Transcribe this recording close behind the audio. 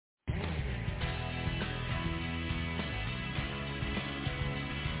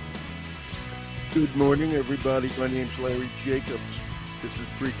Good morning, everybody. My name's Larry Jacobs. This is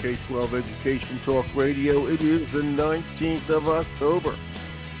Pre-K-12 Education Talk Radio. It is the 19th of October,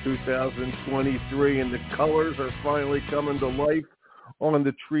 2023, and the colors are finally coming to life on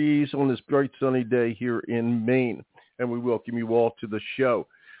the trees on this bright sunny day here in Maine. And we welcome you all to the show.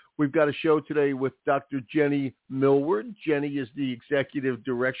 We've got a show today with Dr. Jenny Milward. Jenny is the executive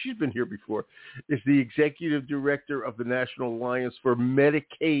director. She's been here before. Is the executive director of the National Alliance for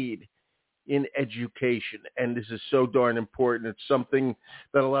Medicaid in Education. And this is so darn important. It's something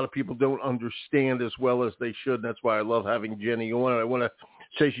that a lot of people don't understand as well as they should. And that's why I love having Jenny on. I want to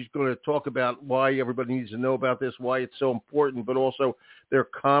say she's going to talk about why everybody needs to know about this, why it's so important, but also their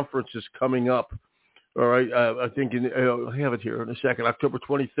conference is coming up. All right. I think I have it here in a second, October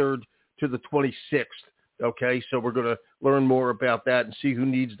 23rd to the 26th. Okay. So we're going to learn more about that and see who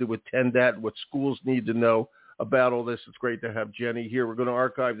needs to attend that, what schools need to know about all this. It's great to have Jenny here. We're going to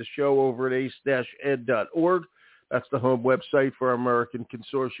archive the show over at ace-ed.org. That's the home website for our American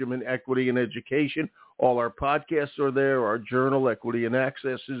Consortium in Equity and Education. All our podcasts are there. Our journal, Equity and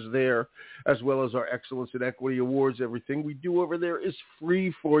Access, is there, as well as our Excellence in Equity Awards. Everything we do over there is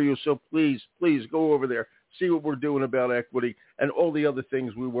free for you. So please, please go over there. See what we're doing about equity and all the other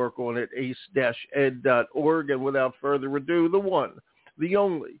things we work on at ace-ed.org. And without further ado, the one, the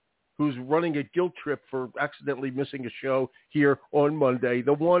only, who's running a guilt trip for accidentally missing a show here on Monday,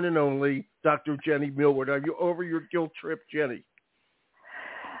 the one and only Dr. Jenny Milward. Are you over your guilt trip, Jenny?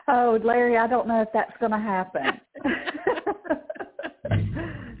 Oh, Larry, I don't know if that's going to happen.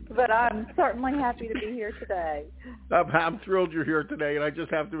 But I'm certainly happy to be here today. I'm thrilled you're here today, and I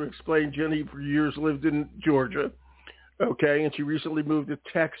just have to explain, Jenny for years lived in Georgia, okay, and she recently moved to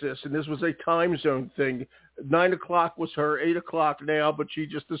Texas, and this was a time zone thing. 9 o'clock was her, 8 o'clock now, but she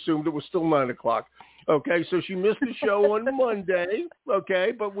just assumed it was still 9 o'clock. Okay, so she missed the show on Monday,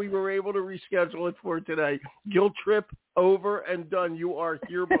 okay, but we were able to reschedule it for today. Guilt trip over and done. You are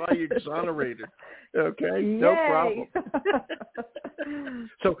hereby exonerated. Okay, Yay. no problem.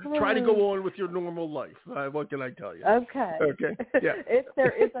 So try to go on with your normal life. What can I tell you? Okay. Okay, yeah. If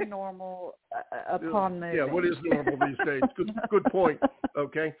there is a normal upon moving. Yeah, what is normal these days? Good point.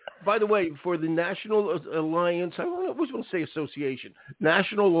 Okay. By the way, for the National Alliance, I was going to say association,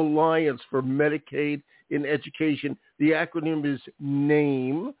 National Alliance for Medicaid in Education, the acronym is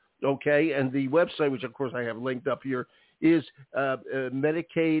NAME, okay, and the website, which of course I have linked up here, is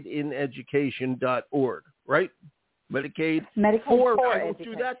medicaidin.education.org, right? Medicaid for I will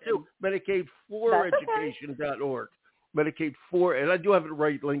do that too. Medicaid for education.org. Medicaid for, and I do have it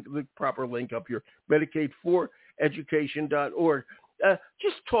right link, the proper link up here. Medicaid for education.org.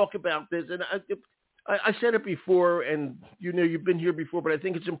 Just talk about this, and I said it before, and you know you've been here before, but I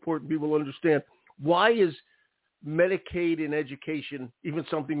think it's important people understand why is Medicaid in education even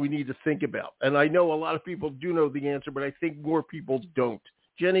something we need to think about. And I know a lot of people do know the answer, but I think more people don't.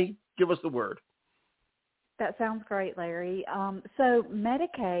 Jenny, give us the word. That sounds great, Larry. So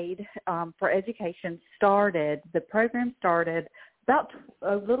Medicaid for education the program started about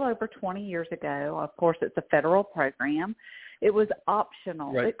a little over 20 years ago. Of course, it's a federal program. It was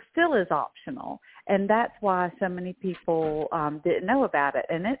optional. Right. It still is optional. And that's why so many people didn't know about it.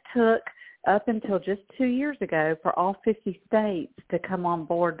 And it took up until just 2 years ago for all 50 states to come on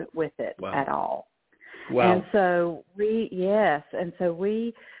board with it at all. Wow. And so we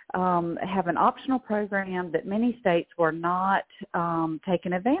have an optional program that many states were not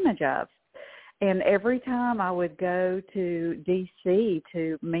taking advantage of. And every time I would go to D.C.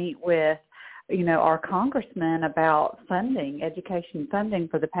 to meet with, our congressmen about funding, education funding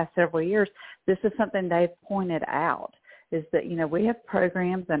for the past several years, this is something they've pointed out, is that, we have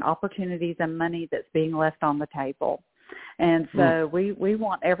programs and opportunities and money that's being left on the table. And so we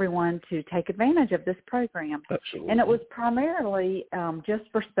want everyone to take advantage of this program. Absolutely. And it was primarily just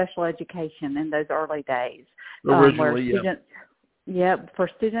for special education in those early days. Originally, for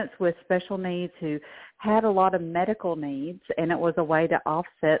students with special needs who had a lot of medical needs, and it was a way to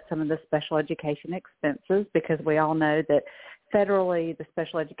offset some of the special education expenses, because we all know that federally the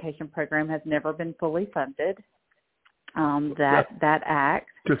special education program has never been fully funded. That act,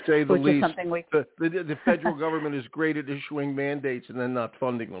 to say the least, the federal government is great at issuing mandates and then not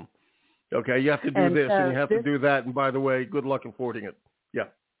funding them. Okay, you have to do this and you have to do that, and by the way, good luck affording it. Yeah.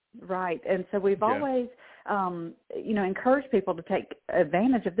 Right, and so we've always, encouraged people to take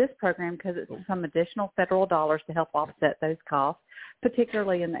advantage of this program because it's some additional federal dollars to help offset those costs,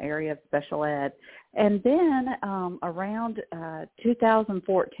 particularly in the area of special ed. And then around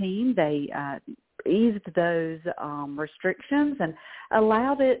 2014, they eased those restrictions and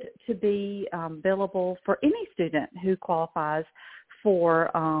allowed it to be billable for any student who qualifies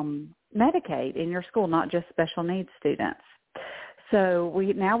for Medicaid in your school, not just special needs students. So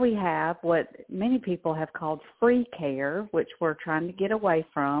we have what many people have called free care, which we're trying to get away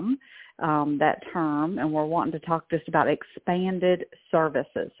from that term, and we're wanting to talk just about expanded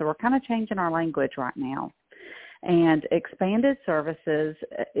services. So we're kind of changing our language right now. And expanded services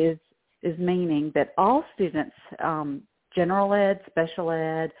is meaning that all students, general ed, special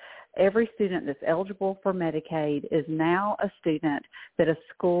ed, every student that's eligible for Medicaid is now a student that a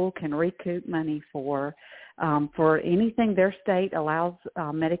school can recoup money for anything their state allows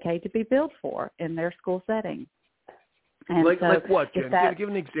Medicaid to be billed for in their school setting. And like what, Jen? Give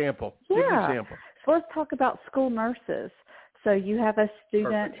an example. Yeah. Give an example. So let's talk about school nurses. So you have a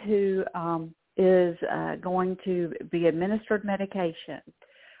student who is going to be administered medication,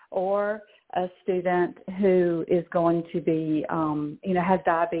 or a student who is going to be, has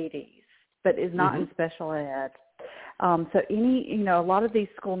diabetes, but is not in special ed. So a lot of these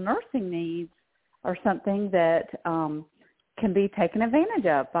school nursing needs are something that can be taken advantage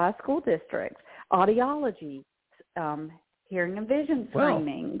of by a school district. Audiology, hearing and vision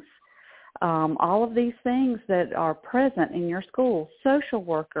screenings, all of these things that are present in your school, social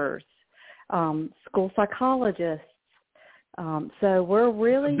workers, school psychologists. So we're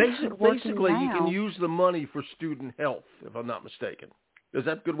really basically now. You can use the money for student health, if I'm not mistaken. Is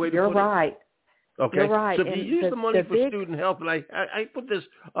that a good way to You're put it? right. Okay. You're right. So if you use the money for student health, and I put this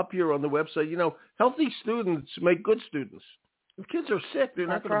up here on the website, healthy students make good students. If kids are sick, they're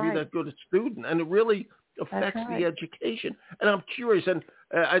not going to be that good a student, and it really affects the education. And I'm curious, and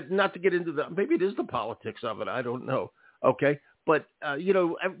not to get into maybe it is the politics of it, I don't know. Okay. But,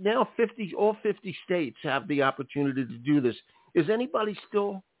 now all 50 states have the opportunity to do this. Is anybody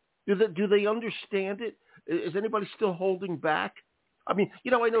still, do they understand it? Is anybody still holding back? I mean,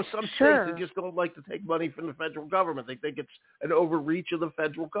 I know some states that just don't like to take money from the federal government. They think it's an overreach of the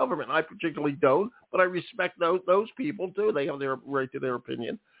federal government. I particularly don't, but I respect those people too. They have their right to their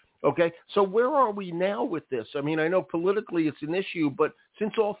opinion. Okay, so where are we now with this? I mean, I know politically it's an issue, but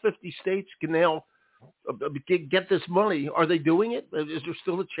since all 50 states can now get this money, are they doing it? Is there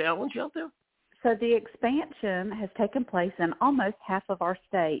still a challenge out there? So the expansion has taken place in almost half of our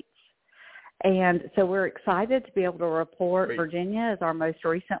states. And so we're excited to be able to report Virginia is our most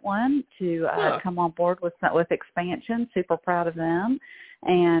recent one to come on board with expansion. Super proud of them.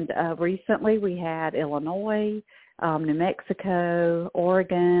 And recently we had Illinois, New Mexico,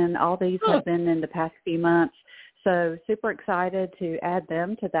 Oregon. All these have been in the past few months. So super excited to add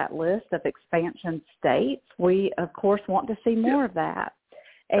them to that list of expansion states. We, of course, want to see more of that.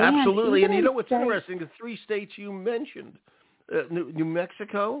 And absolutely. And what's interesting, the 3 states you mentioned, New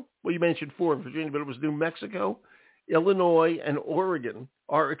Mexico, well, you mentioned 4 in Virginia, but it was New Mexico, Illinois, and Oregon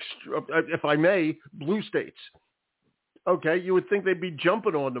are, if I may, blue states. Okay, you would think they'd be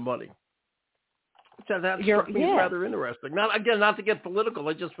jumping on the money. So that struck me as rather interesting. Not to get political,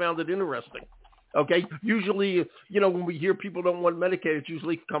 I just found it interesting. Okay, usually, when we hear people don't want Medicaid, it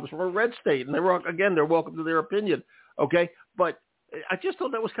usually comes from a red state, and they're welcome to their opinion. Okay, but I just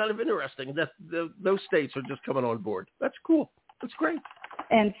thought that was kind of interesting that those states are just coming on board. That's cool. That's great.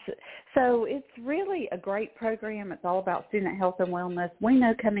 And so it's really a great program. It's all about student health and wellness. We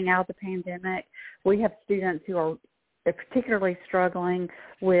know coming out of the pandemic, we have students who are particularly struggling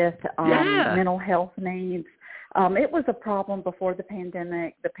with mental health needs. It was a problem before the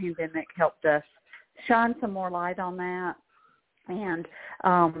pandemic. The pandemic helped us shine some more light on that. And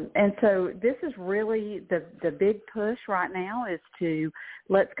so this is really the big push right now is to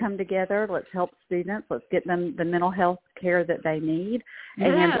let's come together, let's help students, let's get them the mental health care that they need.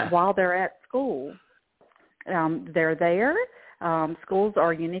 And while they're at school, they're there. Schools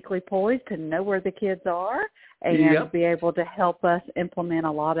are uniquely poised to know where the kids are and be able to help us implement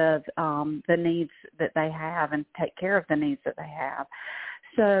a lot of the needs that they have and take care of the needs that they have.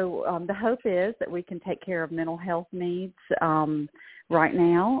 So the hope is that we can take care of mental health needs right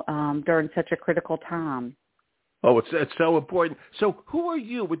now during such a critical time. Oh, it's so important. So who are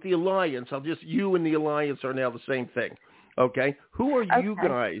you with the Alliance? You and the Alliance are now the same thing. Okay. Who are you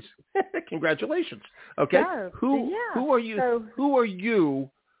guys? Congratulations. Okay. Who are you? Who are you?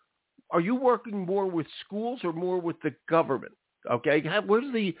 Are you working more with schools or more with the government? Okay.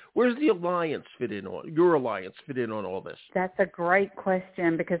 Where's the Alliance fit in on? Your Alliance fit in on all this? That's a great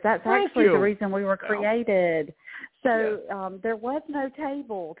question because that's actually the reason we were created. So there was no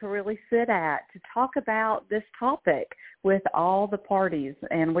table to really sit at to talk about this topic with all the parties,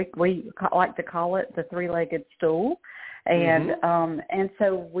 and we like to call it the 3-legged stool. And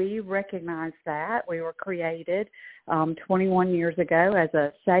so we recognize that we were created 21 years ago as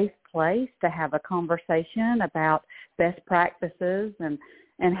a safe place to have a conversation about best practices and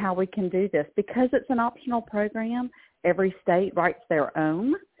and how we can do this. Because it's an optional program, every state writes their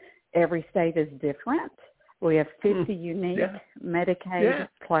own. Every state is different. We have 50 unique Medicaid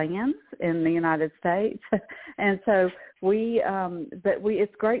plans in the United States. And so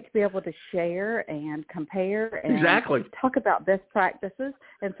it's great to be able to share and compare and talk about best practices.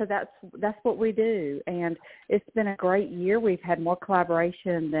 And so that's what we do. And it's been a great year. We've had more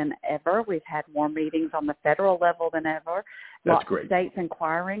collaboration than ever. We've had more meetings on the federal level than ever. Lots of states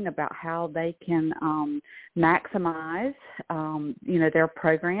inquiring about how they can maximize, their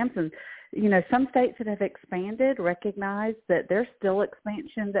programs. And some states that have expanded recognize that there's still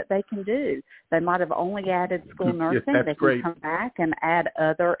expansion that they can do. They might have only added school nursing. They can come back and add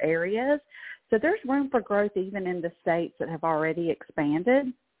other areas. So there's room for growth even in the states that have already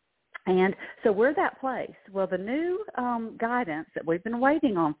expanded. And so we're that place. Well, the new guidance that we've been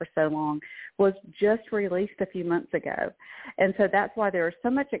waiting on for so long was just released a few months ago. And so that's why there is so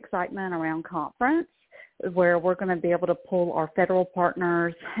much excitement around conference, where we're going to be able to pull our federal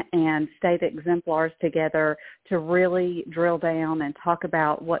partners and state exemplars together to really drill down and talk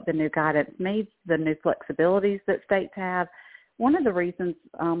about what the new guidance needs, the new flexibilities that states have. One of the reasons,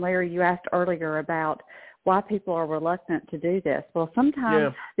 Larry, you asked earlier about why people are reluctant to do this. Well,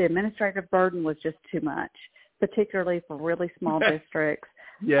 sometimes the administrative burden was just too much, particularly for really small districts.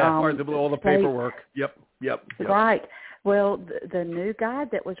 Hard to do all the paperwork. Yep. Right. Well, the new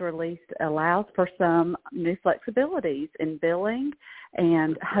guide that was released allows for some new flexibilities in billing,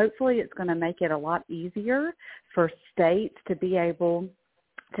 and hopefully it's going to make it a lot easier for states to be able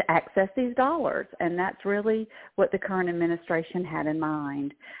to access these dollars. And that's really what the current administration had in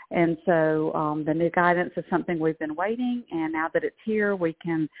mind. And so the new guidance is something we've been waiting, and now that it's here, we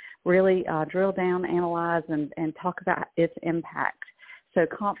can really drill down, analyze, and talk about its impact. So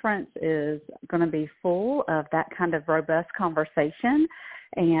conference is going to be full of that kind of robust conversation,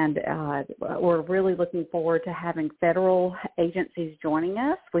 and we're really looking forward to having federal agencies joining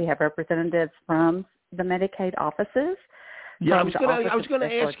us. We have representatives from the Medicaid offices. Yeah, I was going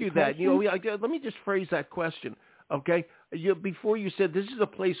to ask you that. Let me just phrase that question, okay? Before you said this is a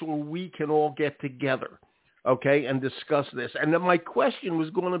place where we can all get together, okay, and discuss this. And then my question was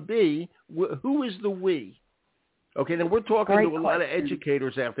going to be, who is the we? Okay, then we're talking to a lot of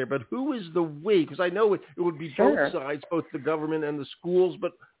educators out there, but who is the we? Because I know it would be both sides, both the government and the schools,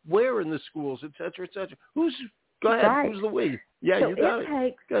 but where in the schools, et cetera, et cetera. Go ahead, who's the we? Yeah, so you got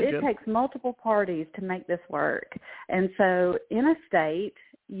it. It takes multiple parties to make this work. And so in a state,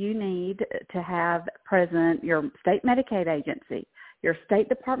 you need to have present your state Medicaid agency, your state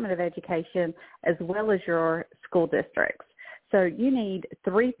Department of Education, as well as your school districts. So you need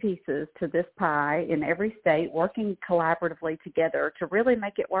three pieces to this pie in every state working collaboratively together to really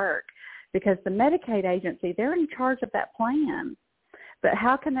make it work, because the Medicaid agency, they're in charge of that plan. But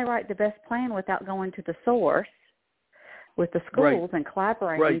how can they write the best plan without going to the source with the schools and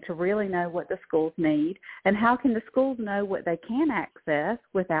collaborating to really know what the schools need? And how can the schools know what they can access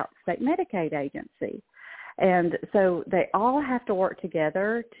without state Medicaid agency? And so they all have to work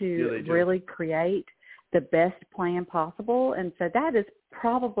together to really create the best plan possible. And so that is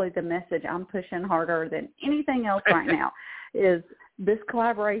probably the message I'm pushing harder than anything else right now, is this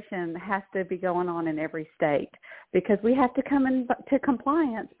collaboration has to be going on in every state, because we have to come into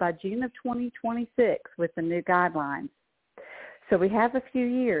compliance by June of 2026 with the new guidelines. So we have a few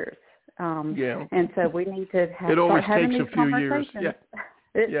years. And so we need to start having these conversations.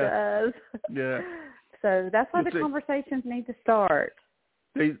 It does. Yeah. So that's why the conversations need to start.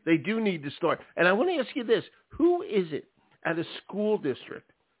 They do need to start. And I want to ask you this. Who is it at a school district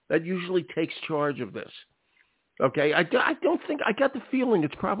that usually takes charge of this? Okay, I don't think, I got the feeling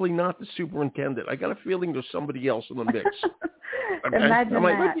it's probably not the superintendent. I got a feeling there's somebody else in the mix. Okay? Imagine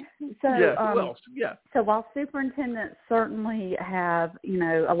that. Who else? Yeah. So while superintendents certainly have,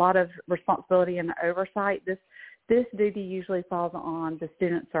 a lot of responsibility and oversight, this duty usually falls on the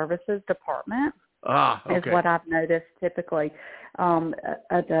Student Services Department. Is what I've noticed typically.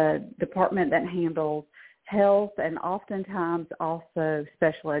 The department that handles health and oftentimes also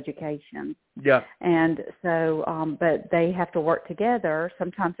special education. Yeah. And so, but they have to work together.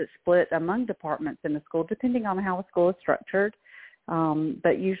 Sometimes it's split among departments in the school, depending on how a school is structured.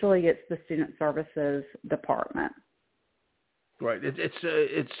 But usually it's the Student Services Department. Right.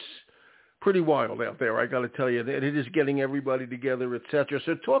 It's pretty wild out there, I got to tell you. That it is getting everybody together, et cetera.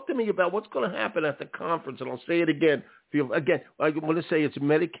 So talk to me about what's going to happen at the conference, and I'll say it again. I want to say it's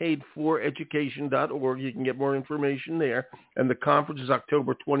MedicaidForEducation.org. You can get more information there. And the conference is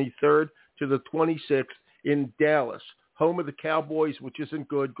October 23rd to the 26th in Dallas, home of the Cowboys, which isn't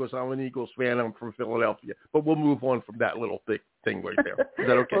good because I'm an Eagles fan. I'm from Philadelphia. But we'll move on from that little thing right there. Is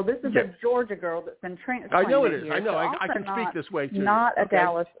that okay? Well, this is a Georgia girl that's been transplanted. I know it is. Here, I know. so I can speak this way, too. Not a okay.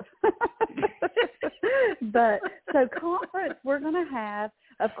 Dallas. But so conference, we're going to have,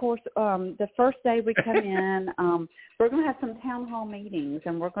 of course, the first day we come in, we're going to have some town hall meetings,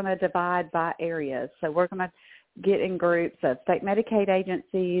 and we're going to divide by areas. So we're going to get in groups of state Medicaid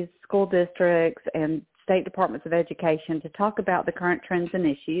agencies, school districts, and state departments of education to talk about the current trends and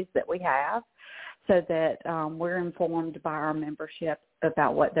issues that we have so that we're informed by our membership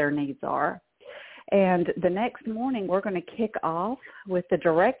about what their needs are. And the next morning, we're going to kick off with the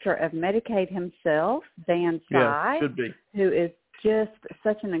director of Medicaid himself, Dan Tsai, who is just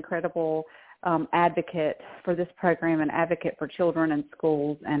such an incredible advocate for this program and advocate for children in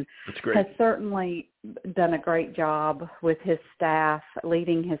schools, and has certainly done a great job with his staff,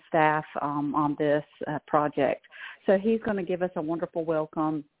 leading his staff on this project. So he's going to give us a wonderful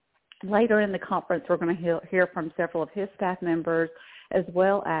welcome. Later in the conference, we're going to hear from several of his staff members, as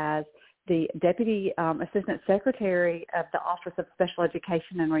well as the Deputy Assistant Secretary of the Office of Special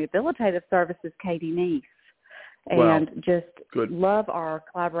Education and Rehabilitative Services, Katie Neese. And just love our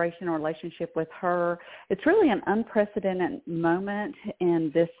collaboration and relationship with her. It's really an unprecedented moment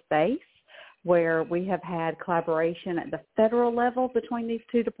in this space where we have had collaboration at the federal level between these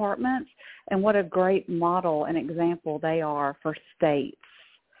two departments, and what a great model and example they are for states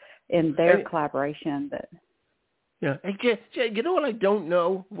in their collaboration. Yeah, and you know what I don't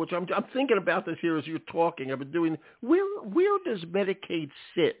know, which I'm thinking about this here as you're talking. I've been doing. Where does Medicaid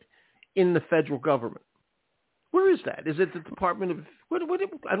sit in the federal government? Where is that? Is it the Department of what?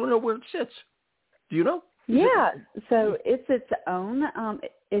 I don't know where it sits. Do you know? Yeah, so it's its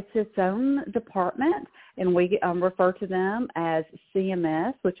own department, and we refer to them as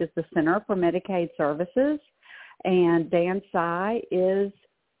CMS, which is the Center for Medicaid Services. And Dan Tsai is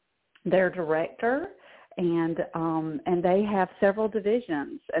their director, and they have several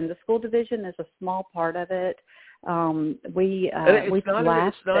divisions, and the school division is a small part of it. It's not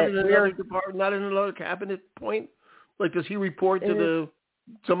in another department, not in another cabinet point. Like, does he report to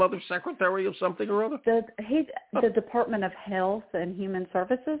some other secretary of something or other? The Department of Health and Human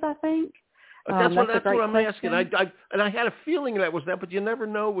Services, I think. That's what I'm asking. I had a feeling that was that, but you never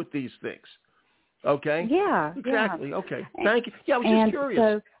know with these things. Okay. Yeah. Exactly. Yeah. Okay. Thank you. Yeah, I was just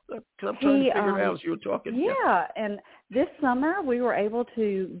curious. I'm trying to figure out as you were talking. Yeah, and this summer we were able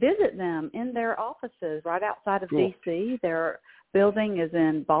to visit them in their offices right outside of D.C. Their building is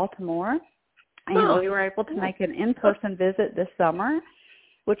in Baltimore, and we were able to make an in-person visit this summer,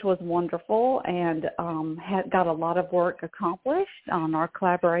 which was wonderful, and got a lot of work accomplished on our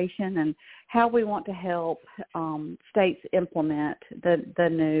collaboration and how we want to help states implement the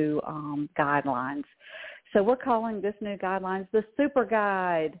new guidelines. So we're calling this new guidelines the Super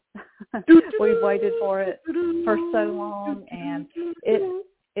Guide. We've waited for it for so long, and it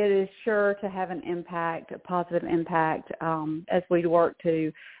is sure to have an impact, a positive impact, as we work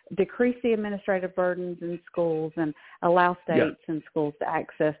to decrease the administrative burdens in schools and allow states and schools to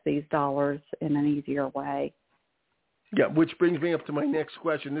access these dollars in an easier way. Yeah, which brings me up to my next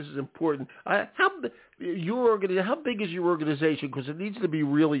question. This is important. How big is your organization? Because it needs to be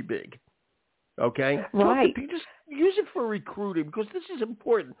really big. Okay? Right. Just use it for recruiting because this is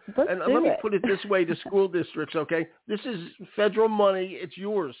important. Let me put it this way to school districts, okay? This is federal money. It's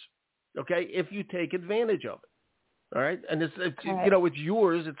yours, okay, if you take advantage of it. All right? And it's it's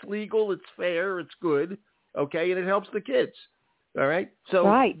yours. It's legal. It's fair. It's good, okay? And it helps the kids. All right? So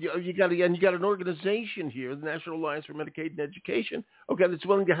you got an organization here, the National Alliance for Medicaid and Education, okay, that's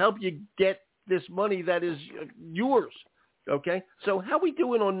willing to help you get this money that is yours. Okay, so how are we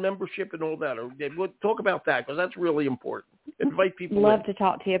doing on membership and all that? We'll talk about that because that's really important. Invite people in. Love to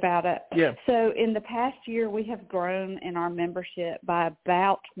talk to you about it. Yeah. So in the past year, we have grown in our membership by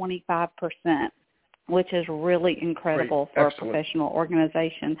about 25%, which is really incredible for a professional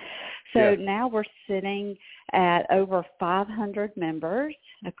organization. So now we're sitting at over 500 members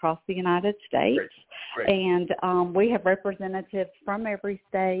across the United States. Great. And we have representatives from every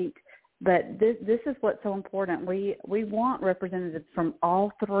state. But this is what's so important. We want representatives from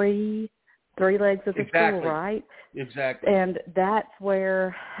all three legs of the school, right? Exactly. And that's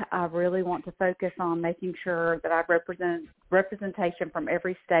where I really want to focus on making sure that I represent representation from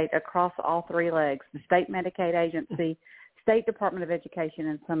every state across all three legs, the state Medicaid agency, State Department of Education,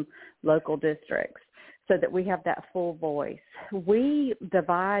 and some local districts, so that we have that full voice. We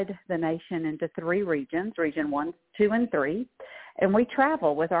divide the nation into three regions, Region 1, 2, and 3, and we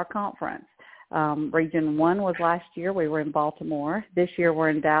travel with our conference. Region 1 was last year. We were in Baltimore. This year we're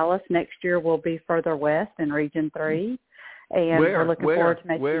in Dallas. Next year we'll be further west in Region 3. And we're looking forward to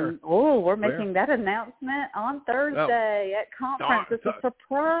making. We're Where? making that announcement on Thursday at conference. It's a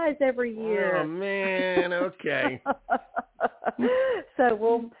surprise every year. Oh man, okay. So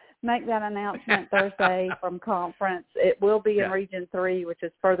we'll make that announcement Thursday from conference. It will be in Region 3, which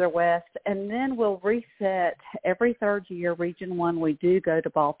is further west, and then we'll reset every third year. Region 1, we do go to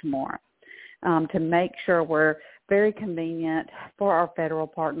Baltimore to make sure we're very convenient for our federal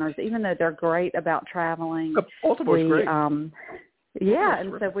partners, even though they're great about traveling. Baltimore's great. And so I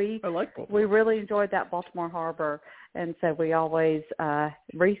like Baltimore. we really enjoyed that Baltimore Harbor, and so we always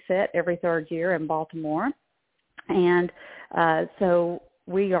reset every third year in Baltimore. And so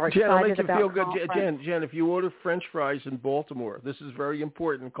we are excited I'll make you about feel good. conference. Jen, if you order French fries in Baltimore, this is very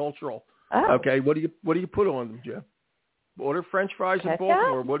important and cultural. Oh. Okay, what do you put on them, Jen? Order French fries in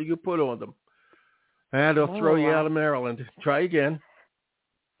Baltimore. What do you put on them? And they'll throw you out of Maryland. Try again.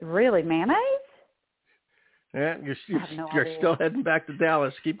 Really, mayonnaise? Yeah, you're still heading back to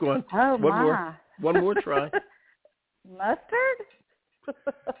Dallas. Keep going. Oh, One more try. Mustard?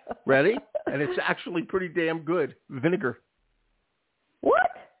 Ready? And it's actually pretty damn good. Vinegar.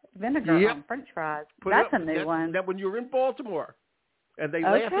 What? Vinegar on French fries. That's a new one. That when you're in Baltimore and they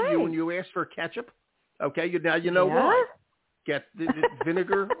laugh at you when you ask for ketchup, okay, you know why. Get the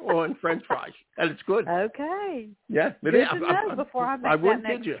vinegar on French fries, and it's good. Okay. Yeah. Good to know before I make that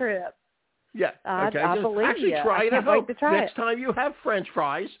next trip. Yeah. Okay. I believe actually you. Try it at home. Next time you have French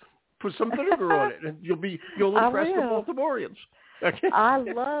fries, put some vinegar on it, and you'll impress the Baltimoreans. Okay. I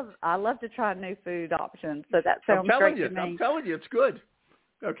love to try new food options. So that sounds great to me. I'm telling you, it's good.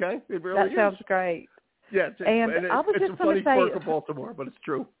 Okay, it really is. That sounds great. Yeah, I was it's just a funny say, quirk of Baltimore, but it's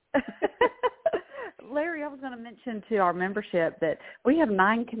true. Larry, I was going to mention to our membership that we have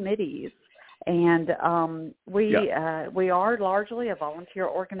 9 committees, and we are largely a volunteer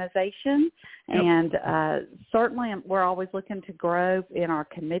organization, and certainly we're always looking to grow in our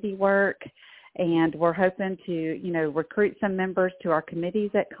committee work, and we're hoping to recruit some members to our committees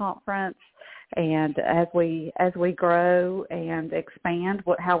at conference, and as we grow and expand,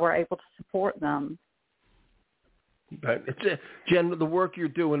 how we're able to support them. But Jen, the work you're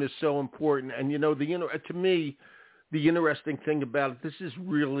doing is so important, and to me, the interesting thing about it, this is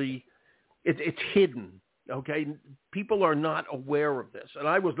really, it's hidden. Okay, people are not aware of this, and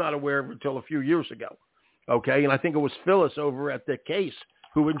I was not aware of it until a few years ago. Okay, and I think it was Phyllis over at the case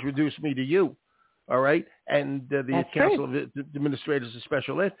who introduced me to you. All right, and the Council of Administrators of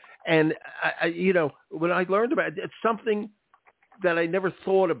Special Ed, and when I learned about it, it's something that I never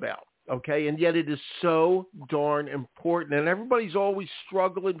thought about. Okay, and yet it is so darn important, and everybody's always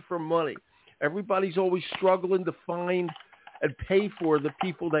struggling for money. Everybody's always struggling to find and pay for the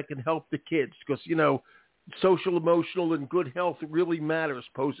people that can help the kids, because social, emotional, and good health really matters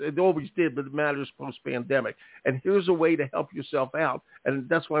it always did, but it matters post-pandemic. And here's a way to help yourself out, and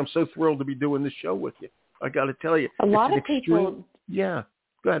that's why I'm so thrilled to be doing this show with you. I got to tell you, a lot of people. Yeah,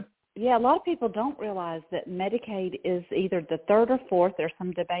 go ahead. Yeah, a lot of people don't realize that Medicaid is either the third or fourth, there's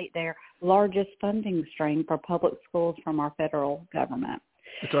some debate there, largest funding stream for public schools from our federal government.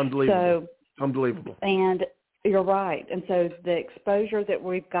 It's unbelievable. Unbelievable. And you're right. And so the exposure that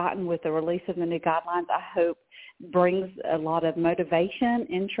we've gotten with the release of the new guidelines, I hope, brings a lot of motivation,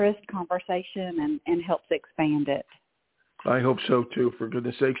 interest, conversation, and helps expand it. I hope so, too, for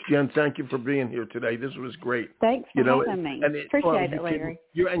goodness sakes. Jen, thank you for being here today. This was great. Thanks for having me. Appreciate it, Larry.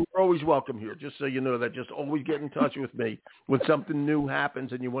 You're always welcome here, just so you know that. Just always get in touch with me. When something new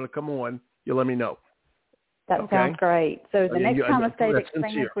happens and you want to come on, you let me know. That sounds great. So the next time a state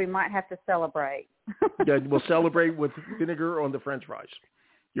expands, we might have to celebrate. Yeah, we'll celebrate with vinegar on the French fries.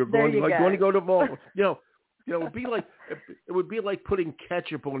 You're going to go to Baltimore. It would be like putting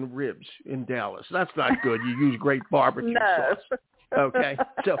ketchup on ribs in Dallas. That's not good. You use great barbecue sauce. Okay.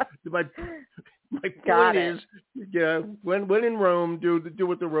 So my point is, when in Rome, do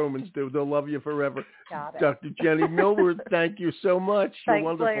what the Romans do. They'll love you forever. Got it. Dr. Jenny Milward, thank you so much. You're Thanks,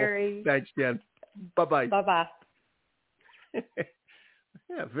 wonderful. Larry. Thanks, Jen. Bye-bye. Bye-bye.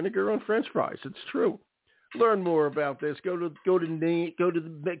 Yeah, vinegar on French fries. It's true. Learn more about this. Go to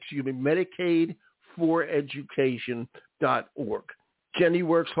MedicaidForEducation.org. Jenny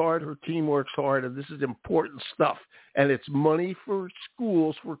works hard. Her team works hard, and this is important stuff. And it's money for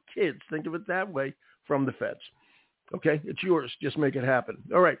schools, for kids. Think of it that way, from the feds. Okay? It's yours. Just make it happen.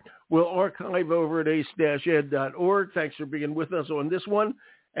 All right. We'll archive over at ace-ed.org. Thanks for being with us on this one.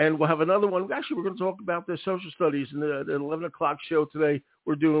 And we'll have another one. Actually, we're going to talk about the social studies in the 11 o'clock show today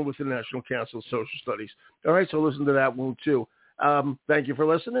we're doing with the National Council of Social Studies. All right, so listen to that one, too. Thank you for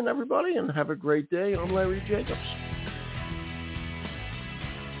listening, everybody, and have a great day. I'm Larry Jacobs.